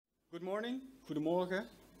Good morning, goedemorgen.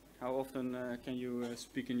 How often can you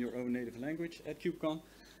speak in your own native language at KubeCon?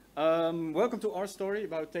 Welcome to our story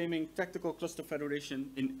about taming tactical cluster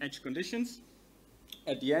federation in edge conditions.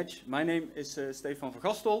 At the edge, my name is Stefan van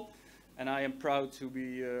Gastel, and I am proud to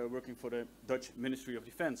be working for the Dutch Ministry of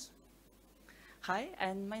Defense. Hi,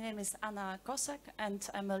 and my name is Magdalena Kosek, and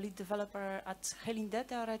I'm a lead developer at Hailing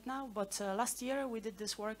Data right now, but last year we did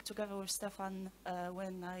this work together with Stefan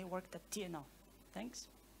when I worked at TNO. Thanks.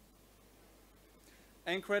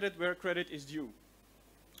 And credit where credit is due.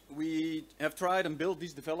 We have tried and built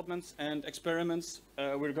these developments and experiments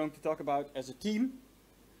we're going to talk about as a team.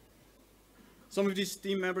 Some of these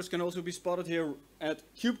team members can also be spotted here at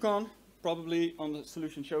KubeCon, probably on the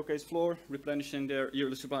solution showcase floor, replenishing their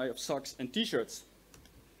yearly supply of socks and t-shirts.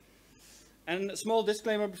 And a small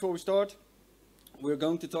disclaimer before we start. We're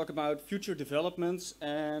going to talk about future developments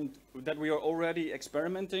and that we are already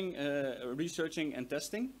experimenting, researching and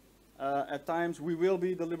testing. At times we will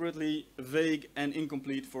be deliberately vague and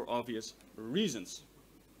incomplete for obvious reasons.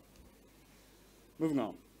 Moving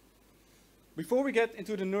on. Before we get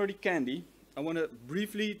into the nerdy candy, I want to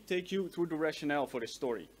briefly take you through the rationale for this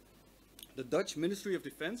story. The Dutch Ministry of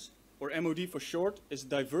Defense, or MOD for short, is a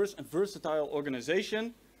diverse and versatile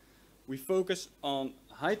organization. We focus on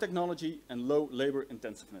high technology and low labor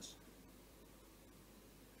intensiveness.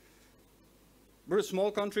 We're a small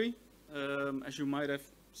country, as you might have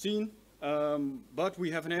seen, but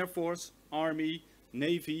we have an Air Force, Army,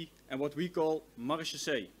 Navy, and what we call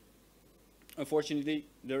marechaussee. Unfortunately,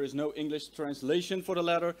 there is no English translation for the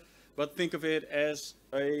latter, but think of it as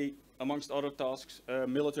a, amongst other tasks,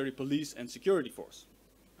 military police and security force.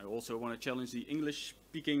 I also want to challenge the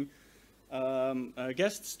English-speaking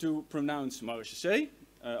guests to pronounce marechaussee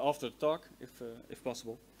after the talk, if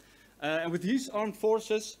possible. And with these armed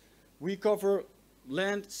forces, we cover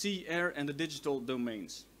land, sea, air, and the digital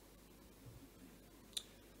domains.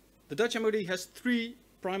 The Dutch MOD has three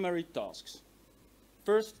primary tasks.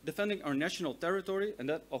 First, defending our national territory and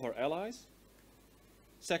that of our allies.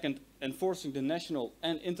 Second, enforcing the national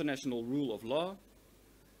and international rule of law.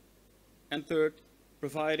 And third,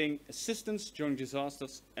 providing assistance during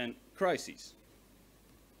disasters and crises.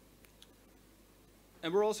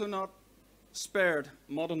 And we're also not spared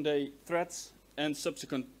modern-day threats and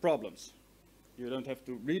subsequent problems. You don't have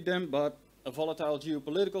to read them, but a volatile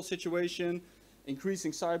geopolitical situation,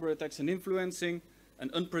 increasing cyber attacks and influencing,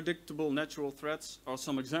 and unpredictable natural threats are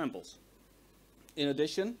some examples. In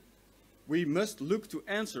addition, we must look to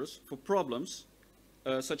answers for problems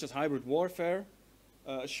such as hybrid warfare,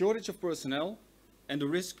 a shortage of personnel, and the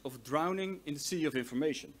risk of drowning in the sea of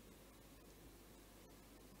information.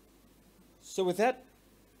 So with that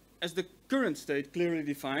as the current state clearly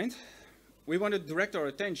defined, we want to direct our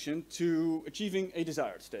attention to achieving a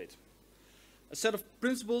desired state. A set of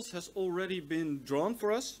principles has already been drawn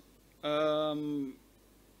for us, and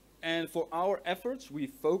for our efforts we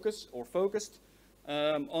focused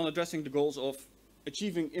on addressing the goals of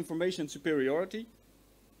achieving information superiority,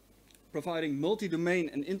 providing multi-domain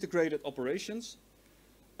and integrated operations,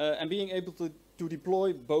 and being able to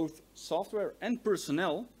deploy both software and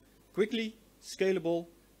personnel quickly, scalable,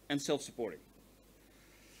 and self-supporting.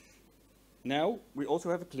 Now, we also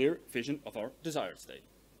have a clear vision of our desired state.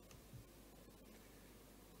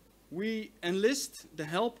 We enlist the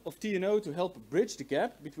help of TNO to help bridge the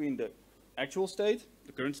gap between the actual state,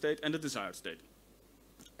 the current state, and the desired state,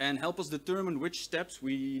 and help us determine which steps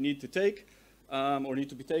we need to take or need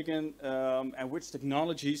to be taken, and which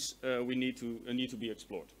technologies we need to be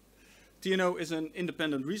explored. TNO is an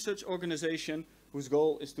independent research organization whose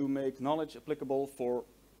goal is to make knowledge applicable for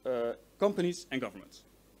companies and governments.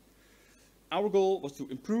 Our goal was to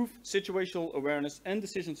improve situational awareness and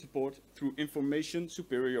decision support through information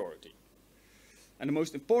superiority. And the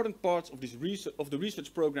most important parts of the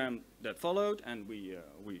research program that followed, and we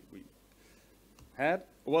had,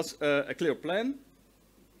 was a clear plan,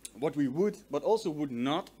 what we would, but also would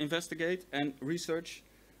not investigate and research,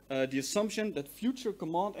 the assumption that future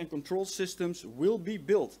command and control systems will be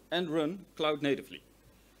built and run cloud natively.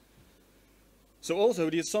 So also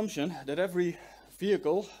the assumption that every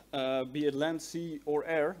vehicle, be it land, sea, or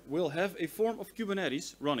air, will have a form of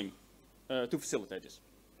Kubernetes running to facilitate this.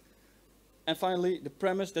 And finally, the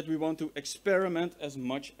premise that we want to experiment as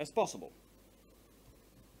much as possible.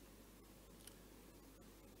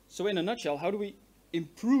 So in a nutshell, how do we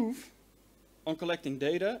improve on collecting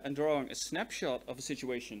data and drawing a snapshot of a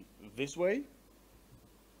situation this way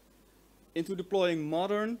into deploying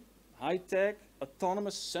modern, high-tech,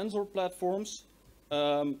 autonomous sensor platforms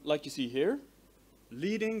like you see here,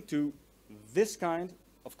 leading to this kind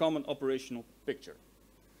of common operational picture.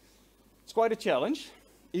 It's quite a challenge,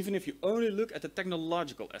 even if you only look at the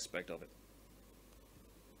technological aspect of it.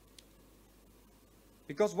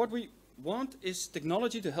 Because what we want is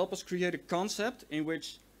technology to help us create a concept in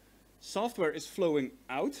which software is flowing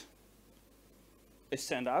out, is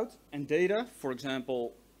sent out, and data, for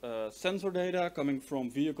example, sensor data coming from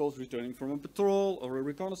vehicles returning from a patrol or a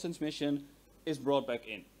reconnaissance mission, is brought back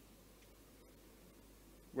in.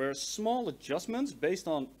 Where small adjustments based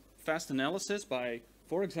on fast analysis by,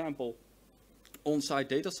 for example, on-site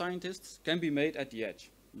data scientists can be made at the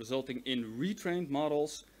edge, resulting in retrained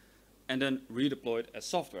models and then redeployed as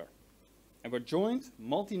software. And where joint,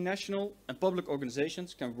 multinational and public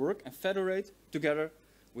organizations can work and federate together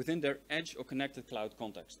within their edge or connected cloud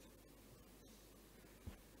context.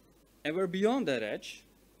 And where beyond that edge,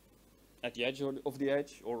 at the edge of the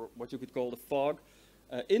edge, or what you could call the fog,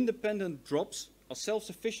 independent drops are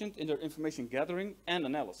self-sufficient in their information gathering and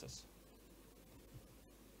analysis.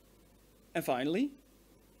 And finally,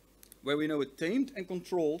 where we know a tamed and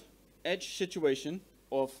controlled edge situation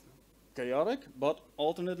of chaotic, but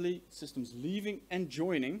alternately systems leaving and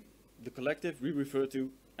joining the collective we refer to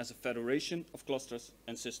as a federation of clusters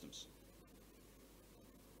and systems.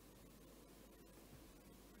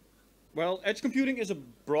 Well, edge computing is a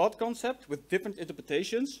broad concept with different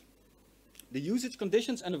interpretations. The usage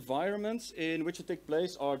conditions and environments in which it takes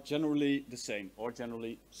place are generally the same or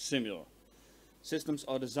generally similar. Systems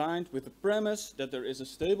are designed with the premise that there is a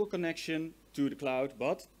stable connection to the cloud,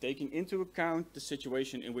 but taking into account the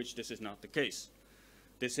situation in which this is not the case.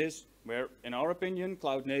 This is where, in our opinion,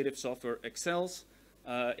 cloud-native software excels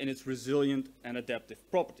in its resilient and adaptive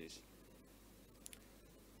properties.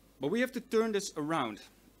 But we have to turn this around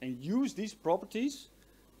and use these properties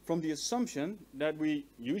from the assumption that we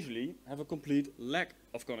usually have a complete lack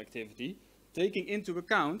of connectivity, taking into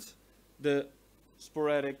account the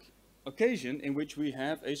sporadic occasion in which we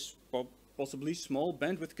have a possibly small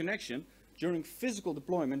bandwidth connection during physical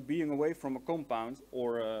deployment, being away from a compound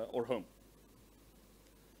or home.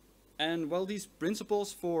 And while these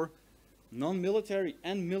principles for non-military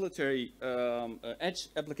and military edge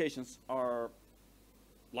applications are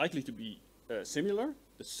likely to be similar,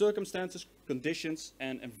 the circumstances, conditions,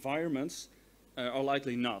 and environments are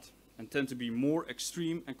likely not, and tend to be more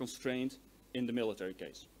extreme and constrained in the military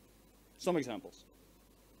case. Some examples.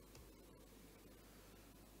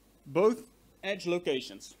 Both edge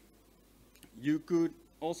locations. You could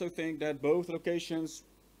also think that both locations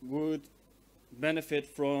would benefit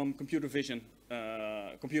from computer vision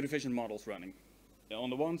models running. On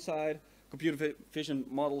the one side, computer vision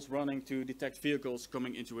models running to detect vehicles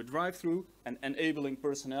coming into a drive-through and enabling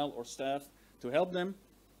personnel or staff to help them.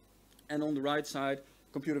 And on the right side,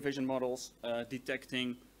 computer vision models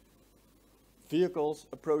detecting vehicles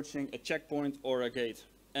approaching a checkpoint or a gate,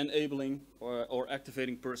 enabling or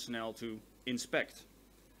activating personnel to inspect.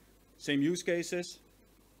 Same use cases,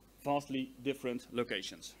 vastly different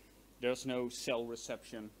locations. There's no cell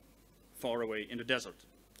reception far away in the desert.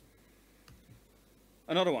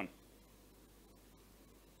 Another one,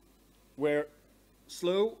 where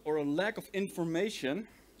slow or a lack of information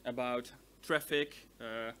about traffic,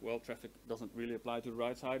 well, traffic doesn't really apply to the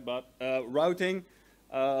right side, but routing,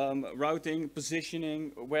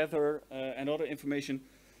 positioning, weather, and other information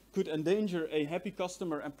could endanger a happy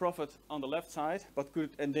customer and profit on the left side, but could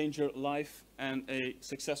endanger life and a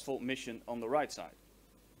successful mission on the right side.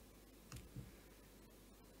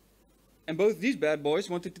 And both these bad boys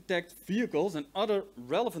want to detect vehicles and other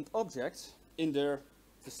relevant objects in their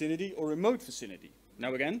vicinity or remote vicinity.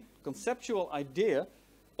 Now again, conceptual idea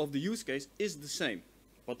of the use case is the same,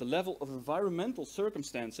 but the level of environmental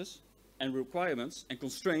circumstances and requirements and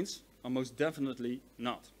constraints are most definitely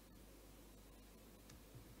not.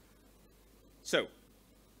 So,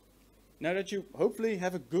 now that you hopefully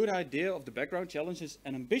have a good idea of the background challenges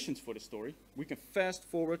and ambitions for this story, we can fast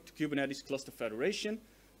forward to Kubernetes Cluster Federation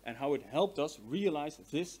and how it helped us realize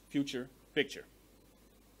this future picture.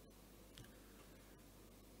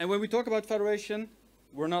 And when we talk about federation,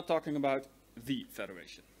 we're not talking about the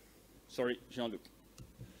federation. Sorry, Jean-Luc.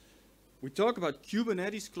 We talk about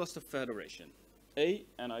Kubernetes Cluster Federation,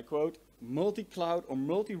 and I quote, multi-cloud or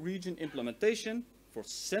multi-region implementation for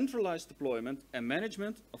centralized deployment and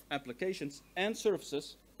management of applications and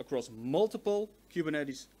services across multiple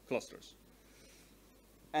Kubernetes clusters.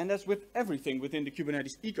 And as with everything within the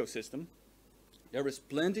Kubernetes ecosystem, there is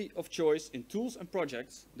plenty of choice in tools and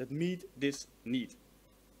projects that meet this need.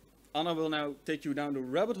 Anna will now take you down the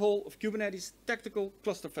rabbit hole of Kubernetes Tactical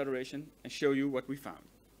Cluster Federation and show you what we found.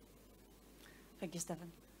 Thank you, Stefan.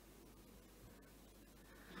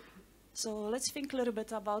 So let's think a little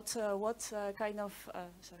bit about what kind of,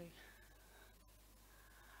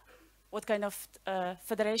 what kind of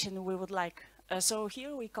federation we would like. So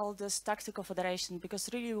here we call this tactical federation because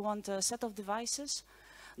really we want a set of devices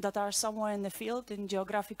that are somewhere in the field, in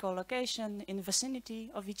geographical location, in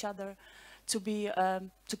vicinity of each other, to be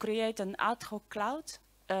to create an ad hoc cloud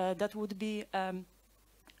that would be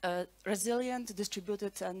resilient,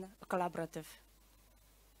 distributed, and collaborative.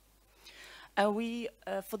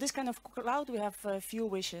 For this kind of cloud, we have a few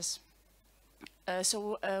wishes.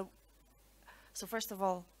 So first of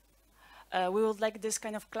all, we would like this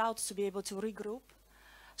kind of cloud to be able to regroup.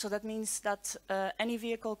 So that means that any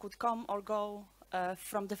vehicle could come or go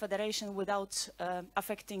from the federation without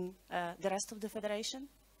affecting the rest of the federation.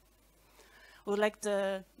 We would like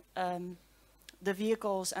the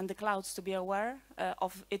vehicles and the clouds to be aware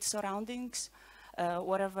of its surroundings,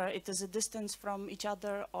 wherever it is a distance from each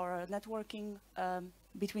other or networking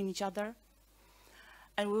between each other.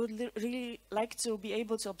 And we would really like to be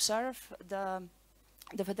able to observe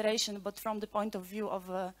the federation, but from the point of view of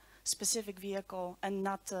a specific vehicle and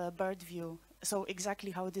not a bird view. So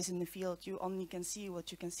exactly how it is in the field, you only can see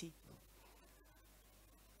what you can see.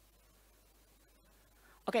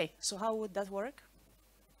 Okay, so how would that work?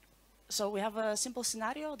 So we have a simple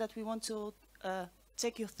scenario that we want to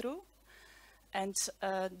take you through. And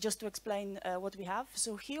just to explain what we have.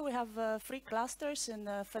 So here we have 3 clusters in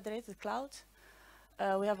a federated cloud.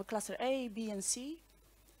 We have a cluster A, B, and C.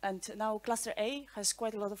 And now cluster A has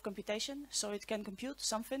quite a lot of computation, so it can compute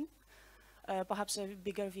something, perhaps a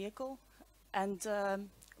bigger vehicle. And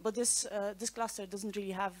but this cluster doesn't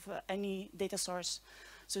really have any data source.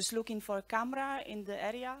 So it's looking for a camera in the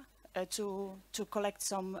area to collect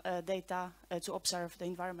some data to observe the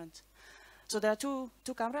environment. So there are two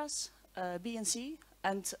cameras, B and C,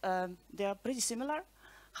 and they are pretty similar.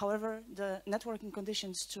 However, the networking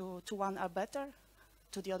conditions to one are better,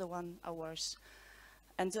 to the other one are worse.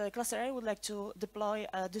 And cluster A would like to deploy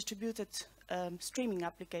a distributed streaming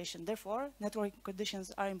application. Therefore, networking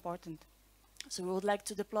conditions are important. So we would like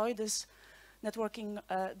to deploy this networking,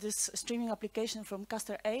 this streaming application from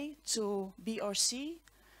cluster A to B or C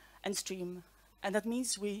and stream. And that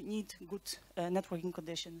means we need good networking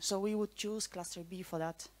conditions. So we would choose cluster B for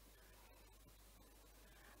that.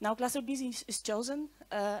 Now cluster B is chosen,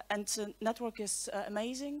 and the network is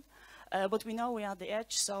amazing, but we know we are at the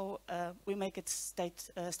edge, so we make it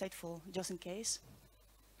stateful just in case.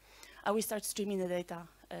 We start streaming the data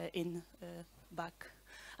back.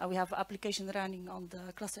 We have application running on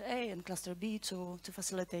the cluster A and cluster B to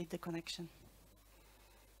facilitate the connection.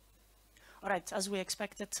 All right, as we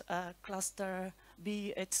expected, cluster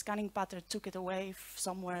B, its scanning pattern took it away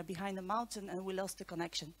somewhere behind the mountain, and we lost the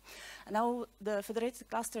connection. And now the federated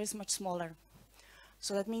cluster is much smaller.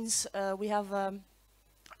 So that means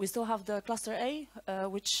we still have the cluster A,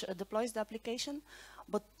 which deploys the application,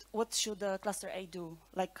 but what should the cluster A do?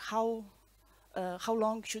 Like how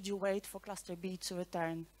long should you wait for cluster B to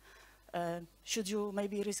return? Should you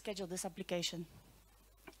maybe reschedule this application?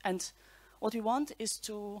 And what we want is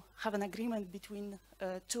to have an agreement between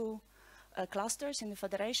two clusters in the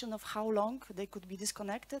federation of how long they could be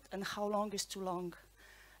disconnected and how long is too long.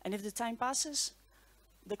 And if the time passes,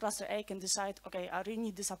 the cluster A can decide, okay, I really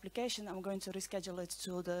need this application, I'm going to reschedule it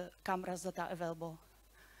to the cameras that are available.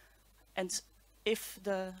 And if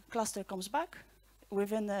the cluster comes back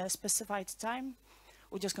within a specified time,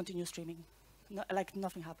 we just continue streaming. Like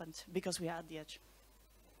nothing happened, because we are at the edge.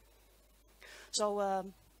 So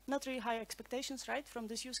not really high expectations, right, from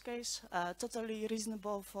this use case. Totally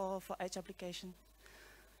reasonable for edge application.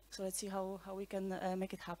 So let's see how we can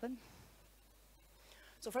make it happen.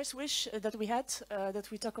 So first wish that we had, that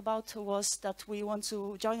we talk about, was that we want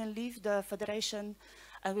to join and leave the federation,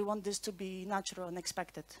 and we want this to be natural and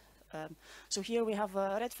expected. So here we have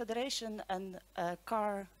a red federation, and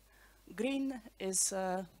car green is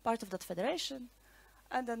part of that federation,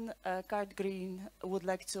 and then card green would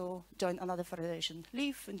like to join another federation,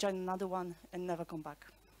 leave and join another one, and never come back.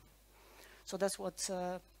 So that's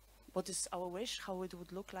what is our wish, how it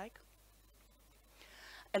would look like.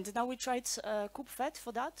 And now we tried kubefed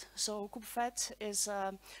for that. So kubefed is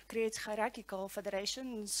creates hierarchical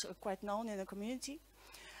federations, quite known in the community.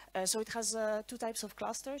 So it has 2 types of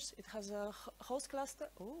clusters. It has a host cluster.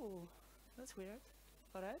 Oh, that's weird.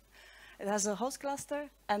 All right. It has a host cluster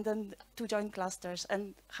and then 2 joint clusters.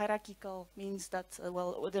 And hierarchical means that,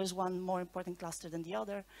 well, there's one more important cluster than the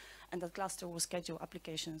other, and that cluster will schedule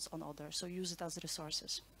applications on others. So use it as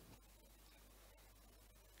resources.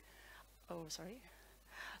 Oh, sorry.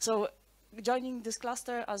 So joining this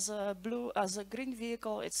cluster as a green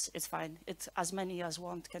vehicle, it's fine. It's as many as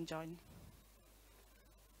one can join.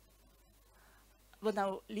 But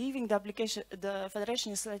now leaving the application, the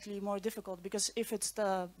federation is slightly more difficult because if it's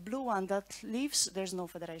the blue one that leaves, there's no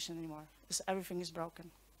federation anymore. Because everything is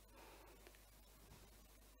broken.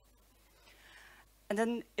 And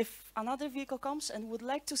then if another vehicle comes and would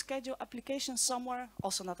like to schedule application somewhere,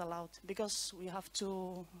 also not allowed because we have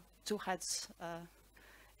two heads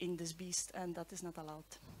in this beast and that is not allowed.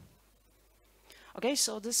 Okay,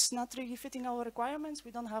 so this is not really fitting our requirements.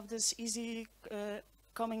 We don't have this easygoing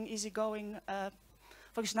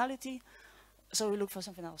functionality, so we look for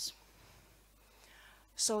something else.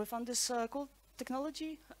 So we found this cool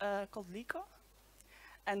technology called Liqo,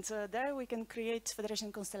 and there we can create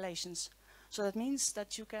federation constellations. So that means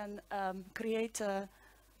that you can create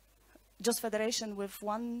just federation with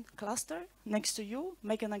one cluster next to you,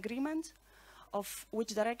 make an agreement of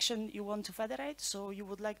which direction you want to federate. So you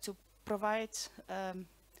would like to provide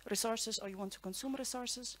resources or you want to consume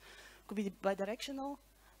resources, could be bidirectional.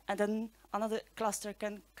 And then another cluster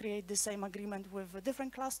can create the same agreement with a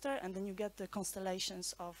different cluster, and then you get the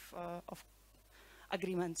constellations of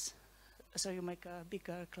agreements. So you make a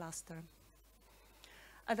bigger cluster.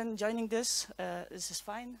 And then joining this is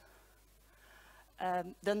fine.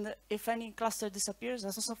 Then if any cluster disappears,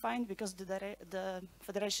 that's also fine because the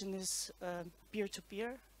federation is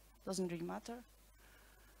peer-to-peer, doesn't really matter.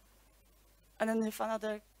 And then if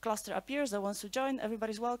another cluster appears that wants to join,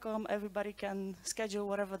 everybody's welcome, everybody can schedule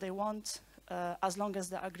whatever they want as long as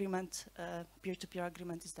the agreement, peer-to-peer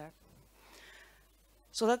agreement is there.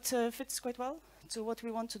 So that fits quite well to what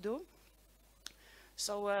we want to do.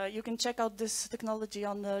 So you can check out this technology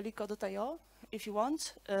on liqo.io if you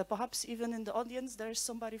want. Perhaps even in the audience there's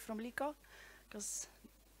somebody from Liqo, because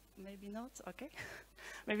maybe not, okay.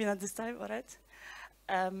 Maybe not this time, all right.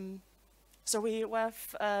 So we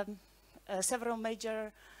have several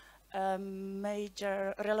major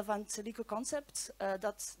relevant Liqo concepts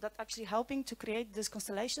that actually helping to create these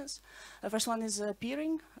constellations. The first one is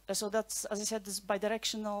peering. So that's, as I said, this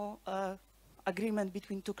bidirectional agreement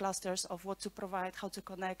between two clusters of what to provide, how to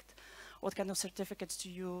connect, what kind of certificates to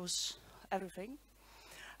use, everything.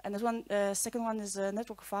 And this one, second one is a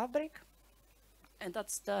network fabric, and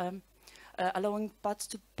that's the allowing pod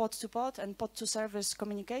to pod and pod to service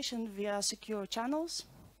communication via secure channels.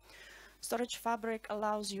 Storage fabric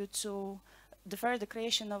allows you to defer the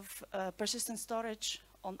creation of persistent storage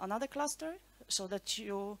on another cluster, so that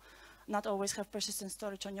you not always have persistent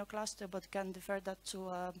storage on your cluster, but can defer that to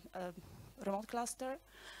a remote cluster.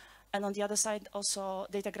 And on the other side, also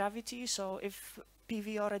data gravity. So if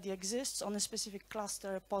PV already exists on a specific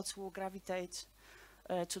cluster, pods will gravitate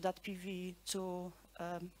to that PV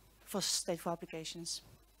for stateful applications.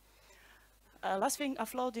 Last thing,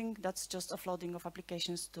 offloading, that's just offloading of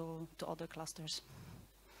applications to other clusters.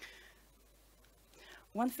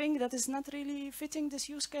 One thing that is not really fitting this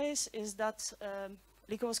use case is that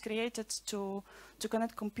Liqo was created to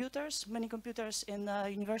connect computers, many computers in a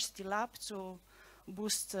university lab to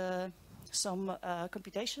boost some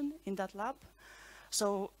computation in that lab.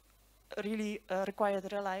 So really required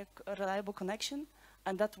a reliable connection,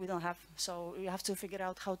 and that we don't have. So we have to figure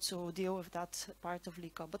out how to deal with that part of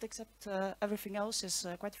Liqo. But except everything else is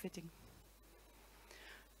quite fitting.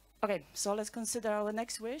 Okay, so let's consider our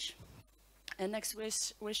next wish. And next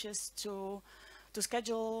wish is to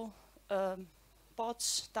schedule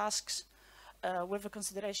pods, tasks, with a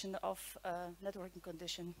consideration of networking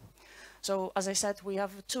condition. So as I said, we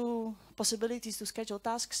have two possibilities to schedule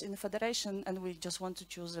tasks in the federation, and we just want to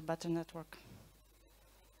choose a better network.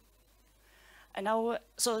 And now,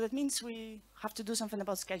 so that means we have to do something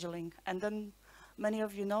about scheduling. And then many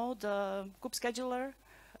of you know the kube scheduler.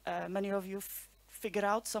 Many of you figure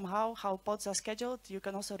out somehow how pods are scheduled. You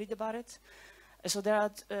can also read about it. So there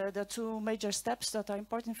are the two major steps that are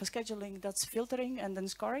important for scheduling. That's filtering and then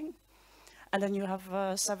scoring. And then you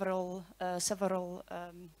have several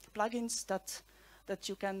plugins that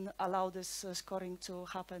you can allow this scoring to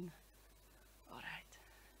happen. All right.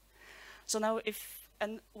 So now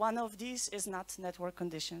and one of these is not network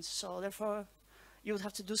conditions. So therefore, you would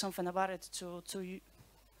have to do something about it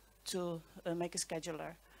to make a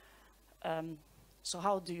scheduler. So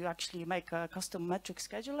how do you actually make a custom metric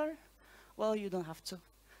scheduler? Well, you don't have to,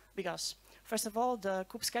 because first of all, the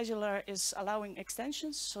kube scheduler is allowing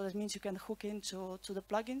extensions. So that means you can hook into the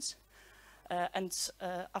plugins and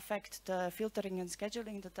affect the filtering and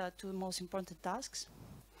scheduling, that are two most important tasks.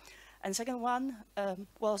 And second one,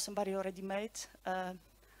 well, somebody already made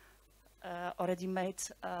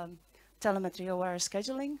telemetry aware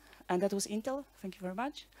scheduling, and that was Intel. Thank you very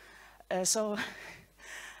much. So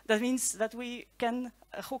that means that we can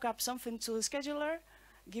hook up something to the scheduler,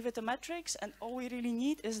 give it a metrics, and all we really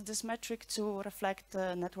need is this metric to reflect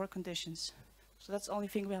the network conditions. So that's the only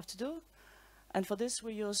thing we have to do. And for this,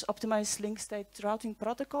 we use optimized link state routing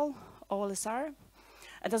protocol, OLSR.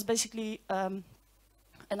 And that's basically an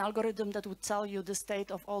algorithm that would tell you the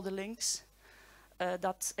state of all the links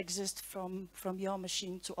that exist from your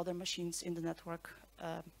machine to other machines in the network.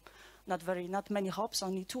 Not many hops,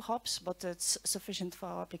 only 2 hops, but it's sufficient for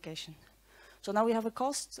our application. So now we have a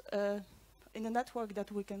cost in the network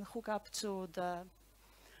that we can hook up to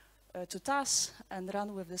TAS and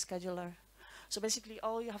run with the scheduler. So basically,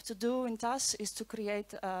 all you have to do in TAS is to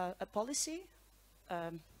create a policy,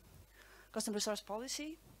 custom resource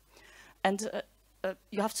policy, and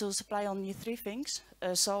you have to supply only 3 things.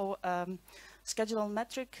 Schedule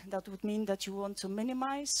metric, that would mean that you want to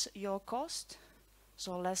minimize your cost,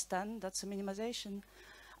 so less than, that's a minimization.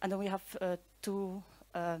 And then we have two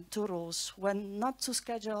rules, when not to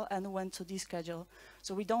schedule and when to deschedule.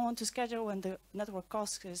 So we don't want to schedule when the network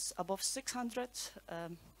cost is above 600,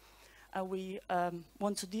 and we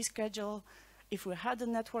want to deschedule if we had a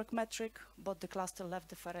network metric, but the cluster left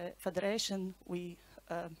the federation, we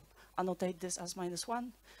annotate this as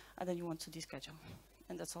 -1, and then you want to deschedule.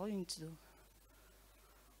 And that's all you need to do.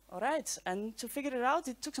 All right, and to figure it out,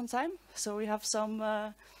 it took some time. So we have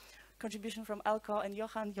some contribution from Elko and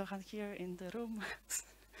Johan here in the room,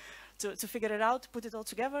 to figure it out, put it all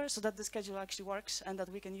together so that the schedule actually works and that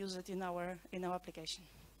we can use it in our application.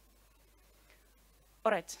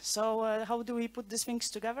 All right, so how do we put these things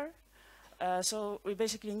together? So we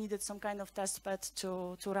basically needed some kind of test bed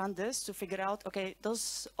to run this, to figure out, okay,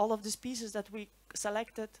 all of these pieces that we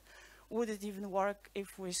selected, would it even work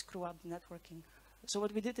if we screw up the networking? So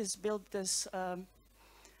what we did is build this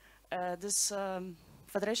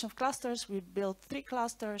federation of clusters. We built 3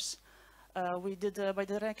 clusters. We did a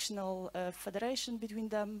bidirectional federation between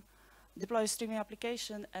them, deploy a streaming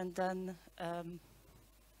application, and then,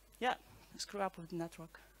 screw up with the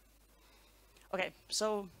network. Okay,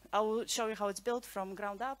 so I will show you how it's built from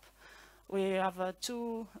ground up. We have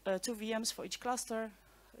two VMs for each cluster.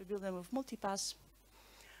 We build them with multipass.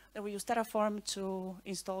 Then we use Terraform to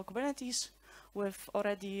install Kubernetes with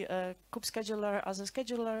already a kube scheduler as a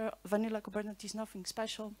scheduler, vanilla Kubernetes, nothing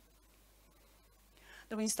special.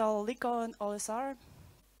 Then we install Liqo and OLSR.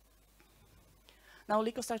 Now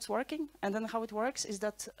Liqo starts working, and then how it works is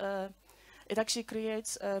that it actually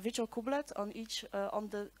creates a virtual kubelet on each on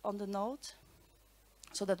the node.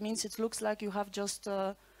 So that means it looks like you have just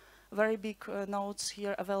very big nodes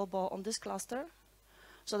here available on this cluster.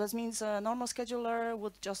 So that means a normal scheduler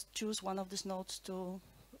would just choose one of these nodes to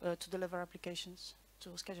deliver applications,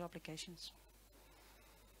 to schedule applications.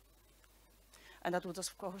 And that would,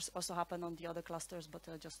 of course, also happen on the other clusters, but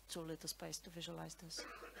just too little space to visualize this.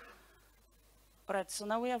 All right, so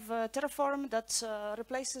now we have Terraform that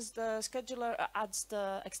replaces the scheduler, adds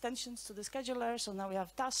the extensions to the scheduler. So now we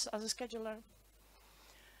have TAS as a scheduler.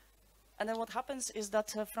 And then what happens is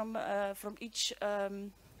that from each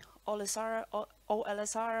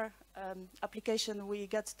OLSR application, we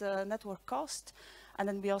get the network cost. And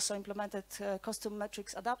then we also implemented custom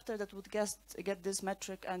metrics adapter that would get this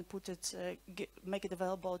metric and put it, make it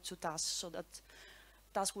available to TAS, so that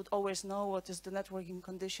TAS would always know what is the networking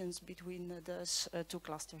conditions between those 2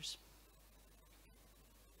 clusters.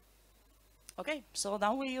 Okay, so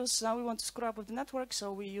now we want to screw up with the network,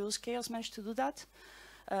 so we use chaos mesh to do that,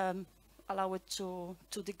 allow it to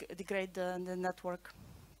degrade the network.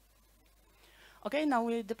 Okay, now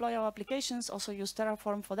we deploy our applications, also use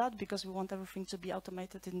Terraform for that because we want everything to be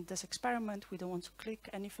automated in this experiment. We don't want to click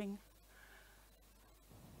anything.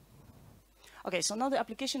 Okay, so now the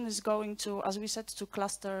application is going to, as we said, to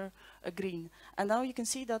cluster green. And now you can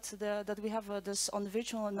see that we have this on the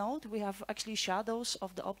virtual node, we have actually shadows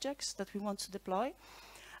of the objects that we want to deploy.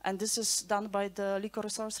 And this is done by the Liqo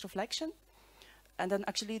resource reflection. And then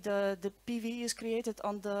actually the PV is created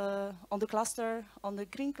on the cluster, on the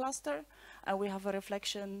green cluster, and we have a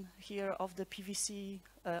reflection here of the PVC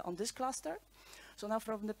on this cluster. So now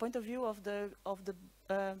from the point of view of the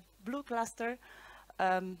blue cluster,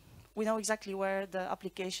 we know exactly where the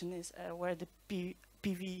application is, where the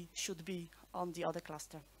PV should be on the other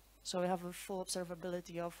cluster. So we have a full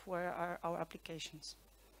observability of where are our applications.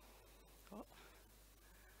 Oh.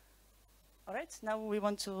 All right, now we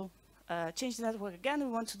want to change the network again.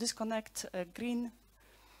 We want to disconnect green.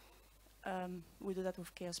 We do that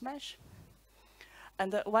with chaos mesh.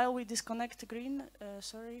 And while we disconnect green,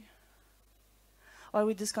 while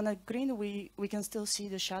we disconnect green, we can still see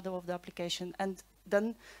the shadow of the application. And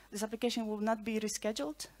then this application will not be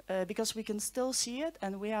rescheduled because we can still see it.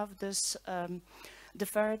 And we have this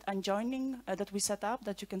deferred unjoining that we set up,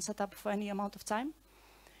 that you can set up for any amount of time.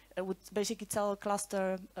 It would basically tell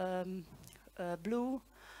cluster blue,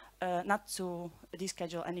 not to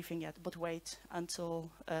deschedule anything yet, but wait until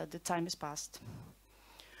the time is passed.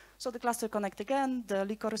 So the cluster connect again, the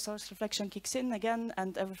Liqo resource reflection kicks in again,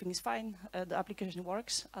 and everything is fine. The application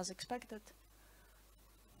works as expected.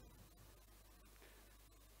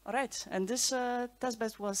 All right, and this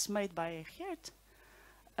testbed was made by Geert.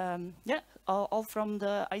 Yeah, all from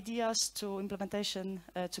the ideas to implementation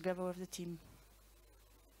together with the team.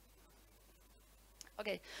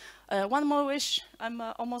 Okay, one more wish. I'm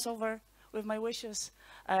almost over with my wishes.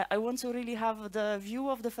 I want to really have the view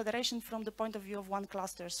of the federation from the point of view of one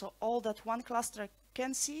cluster. So all that one cluster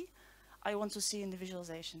can see, I want to see in the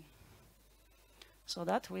visualization. So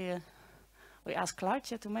that we asked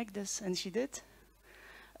Claudia to make this, and she did.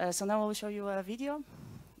 So now I will show you a video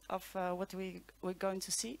of what we're going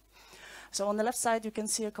to see. So on the left side, you can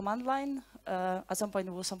see a command line. At some point,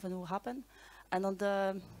 something will happen. And on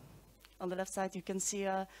the left side, you can see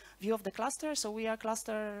a view of the cluster. So we are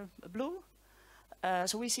cluster blue.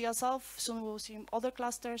 So we see ourselves, soon we'll see other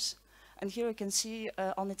clusters. And here you can see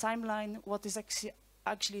on the timeline what is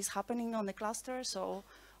actually is happening on the cluster. So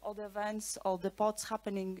all the events, all the pods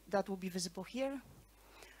happening, that will be visible here.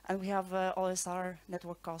 And we have OLSR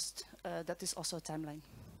network cost, that is also a timeline.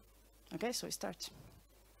 Okay, so we start.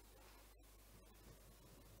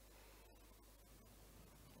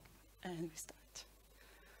 And we start.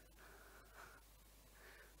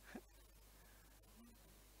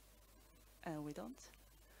 And we don't.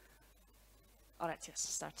 All right, yes,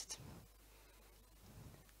 started.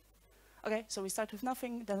 Okay, so we start with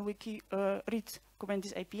nothing, then we read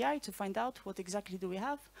Kubernetes API to find out what exactly do we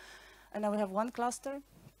have. And now we have one cluster.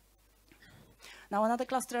 Now another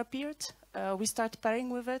cluster appeared, we start pairing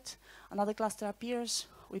with it. Another cluster appears,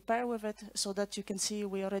 we pair with it, so that you can see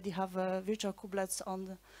we already have virtual kubelets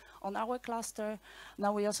on our cluster.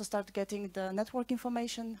 Now we also start getting the network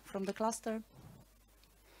information from the cluster.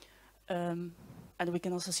 And we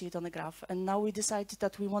can also see it on the graph. And now we decided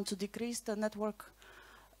that we want to decrease the network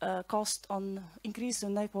increase the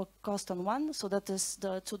network cost on 1. So that is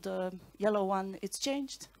to the yellow one, it's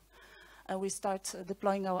changed. And we start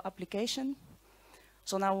deploying our application.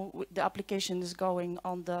 So now the application is going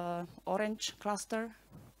on the orange cluster.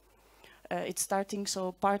 It's starting,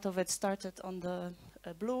 so part of it started on the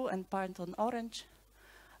blue and part on orange,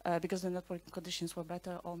 because the network conditions were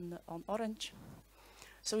better on orange.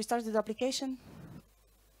 So we started the application.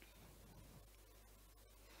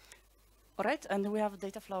 All right, and we have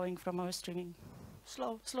data flowing from our streaming.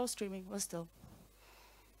 Slow streaming, but still.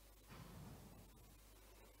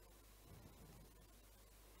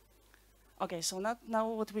 Okay, so now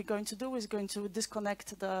what we're going to do is going to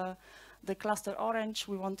disconnect the cluster orange.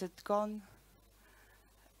 We want it gone.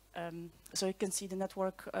 So you can see the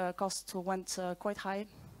network cost went quite high.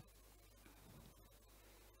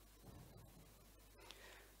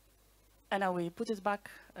 And now we put it back,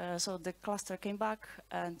 so the cluster came back,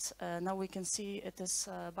 and now we can see it is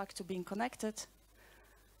back to being connected.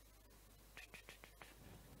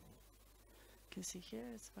 You can see here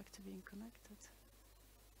it's back to being connected.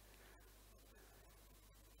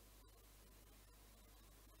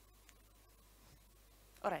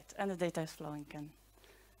 All right, and the data is flowing again.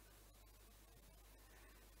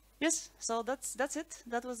 Yes, so that's it.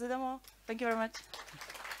 That was the demo. Thank you very much.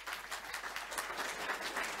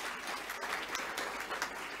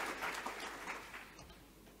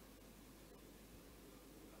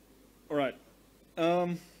 All right.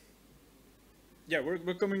 Yeah,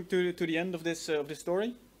 we're coming to the end of this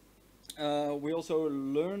story. We also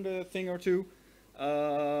learned a thing or two.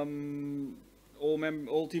 All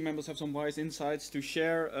team members have some wise insights to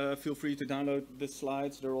share. Feel free to download the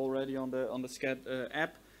slides. They're already on the SCAD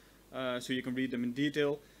app, so you can read them in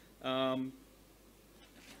detail. Bottom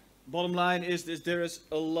line is there is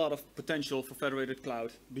a lot of potential for federated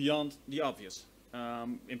cloud beyond the obvious.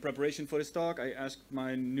 In preparation for this talk, I asked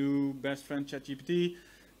my new best friend ChatGPT,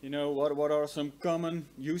 what are some common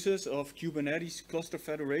uses of Kubernetes cluster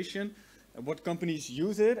federation, and what companies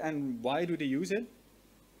use it, and why do they use it?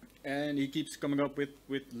 And he keeps coming up with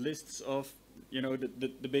lists of,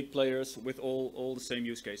 the big players with all the same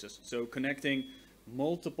use cases. So connecting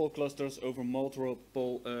multiple clusters over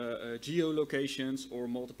multiple geolocations or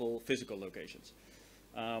multiple physical locations.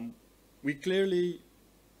 We clearly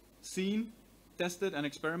seen, tested and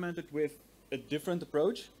experimented with a different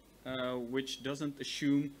approach, which doesn't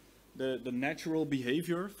assume the natural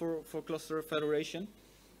behavior for cluster federation.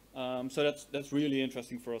 So that's really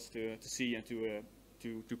interesting for us to see and to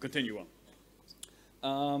continue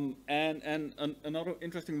on. And another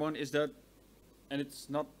interesting one is that, and it's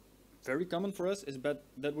not very common for us, is that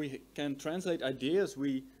we can translate ideas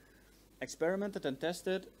we experimented and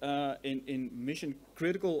tested in mission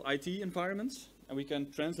critical IT environments, and we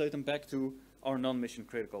can translate them back to our non-mission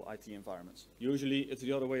critical IT environments. Usually it's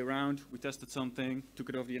the other way around. We tested something, took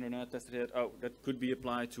it off the internet, tested it. Oh, that could be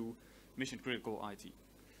applied to mission critical IT.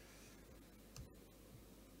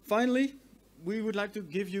 Finally, we would like to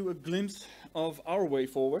give you a glimpse of our way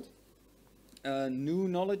forward. New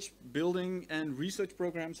knowledge building and research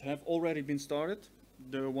programs have already been started.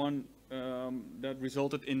 The one that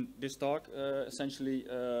resulted in this talk essentially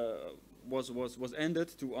was ended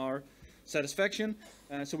to our satisfaction.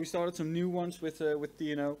 So we started some new ones with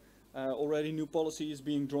TNO. Already new policies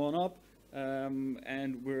being drawn up,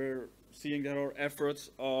 and we're seeing that our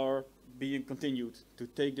efforts are being continued to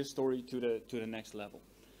take this story to the next level.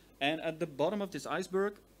 And at the bottom of this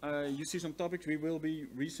iceberg, you see some topics we will be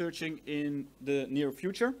researching in the near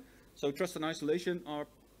future. So trust and isolation are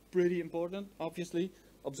pretty important, obviously.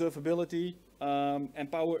 Observability,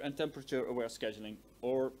 and power and temperature aware scheduling,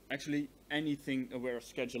 or actually anything aware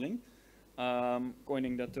scheduling.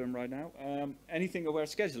 Coining that term right now. Anything aware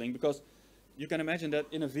scheduling, because you can imagine that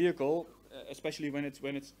in a vehicle, especially when it's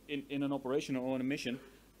in an operation or on a mission,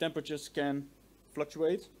 temperatures can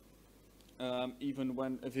fluctuate. Even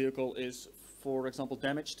when a vehicle is, for example,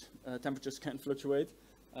 damaged, temperatures can fluctuate,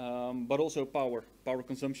 but also power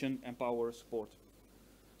consumption and power support.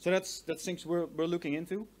 So that's things we're looking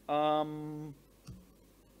into.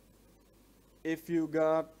 If you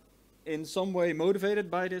got in some way motivated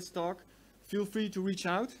by this talk, feel free to reach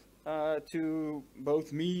out to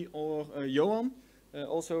both me or Johan,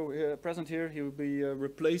 also present here. He will be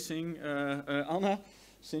replacing Anna,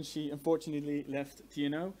 since she unfortunately left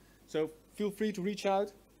TNO. So feel free to reach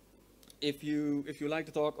out if you like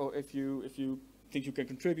the talk, or if you think you can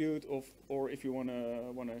contribute, or if you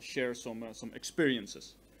wanna share some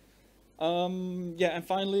experiences. Yeah, and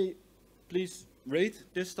finally, please rate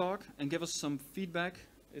this talk and give us some feedback.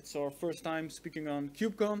 It's our first time speaking on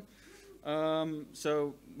KubeCon,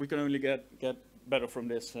 so we can only get better from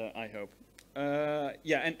this, I hope.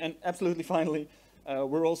 Yeah, and absolutely finally,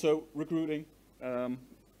 we're also recruiting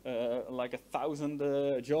like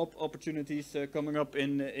 1,000 job opportunities coming up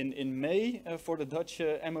in May for the Dutch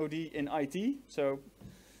MOD in IT. So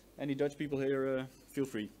any Dutch people here, feel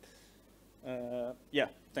free. Yeah,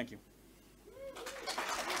 thank you.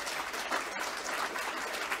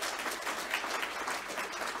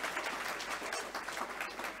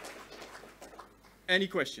 Any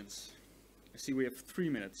questions? I see we have 3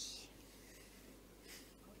 minutes.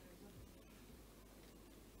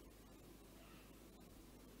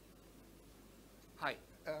 Hi.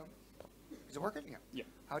 Is it working? Yeah. Yeah.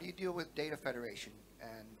 How do you deal with data federation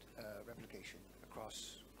and replication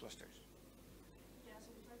across clusters? Yeah,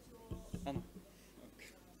 so we try to... Anna.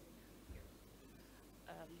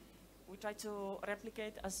 we try to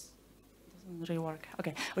replicate as... Doesn't really work.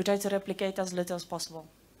 Okay. We try to replicate as little as possible.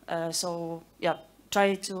 So, yeah.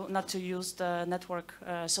 Try to not to use the network.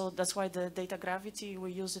 So that's why the data gravity,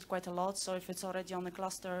 we use it quite a lot. So if it's already on the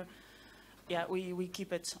cluster, yeah, we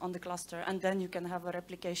keep it on the cluster, and then you can have a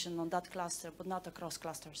replication on that cluster, but not across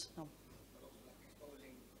clusters. No. But also like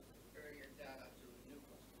exposing earlier data to a new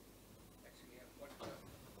cluster. Actually, you have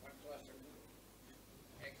one cluster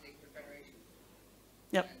exiting the federation.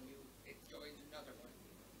 Yep. And it joins another one.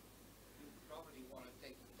 You probably want to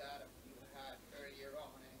take the data you had earlier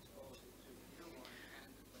on and expose it to the new one,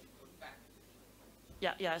 and when it goes back.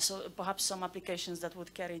 Yeah. So perhaps some applications that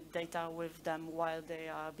would carry data with them while they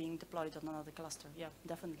are being deployed on another cluster. Yeah,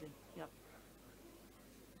 definitely. Yeah.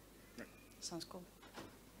 Right. Sounds cool.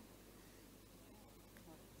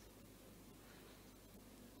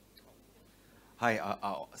 Hi,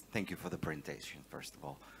 thank you for the presentation, first of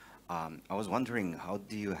all. I was wondering, how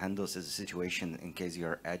do you handle this situation in case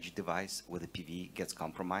your edge device with a PV gets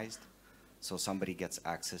compromised? So somebody gets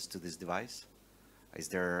access to this device?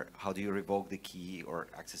 How do you revoke the key or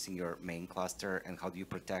accessing your main cluster, and how do you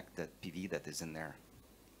protect that PV that is in there?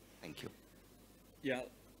 Thank you. Yeah,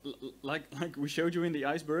 like we showed you in the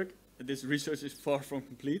iceberg, this research is far from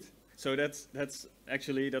complete. So that's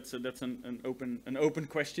an open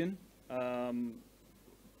question.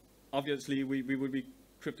 Obviously, we would be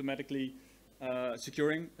cryptomatically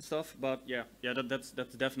securing stuff, but yeah, that's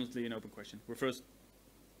definitely an open question. We're first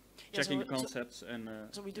checking the concepts and.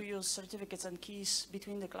 So we do use certificates and keys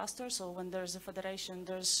between the clusters. So when there's a federation,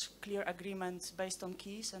 there's clear agreement based on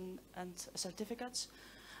keys and certificates,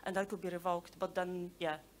 and that could be revoked. But then,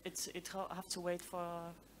 yeah, it have to wait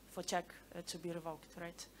for check to be revoked,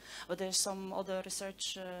 right? But there's some other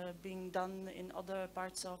research being done in other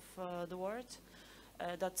parts of the world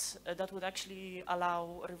that would actually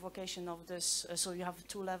allow revocation of this. So you have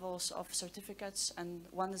 2 levels of certificates, and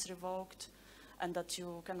one is revoked, and that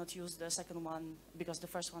you cannot use the second one because the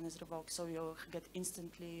first one is revoked. So you get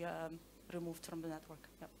instantly removed from the network.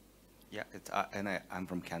 Yep. Yeah, and I'm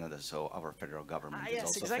from Canada, so our federal government is Yes,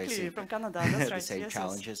 also exactly, facing from Canada, that's the right. same yes,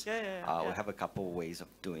 challenges. Yes. Yeah. We have a couple ways of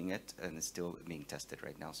doing it, and it's still being tested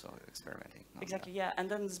right now, so experimenting. Exactly, yeah, and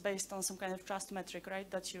then it's based on some kind of trust metric,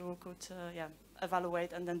 right, that you could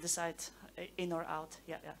evaluate and then decide in or out.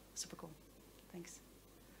 Yeah, super cool. Thanks.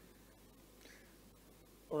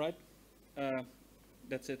 All right,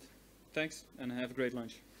 that's it. Thanks, and have a great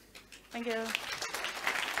lunch. Thank you.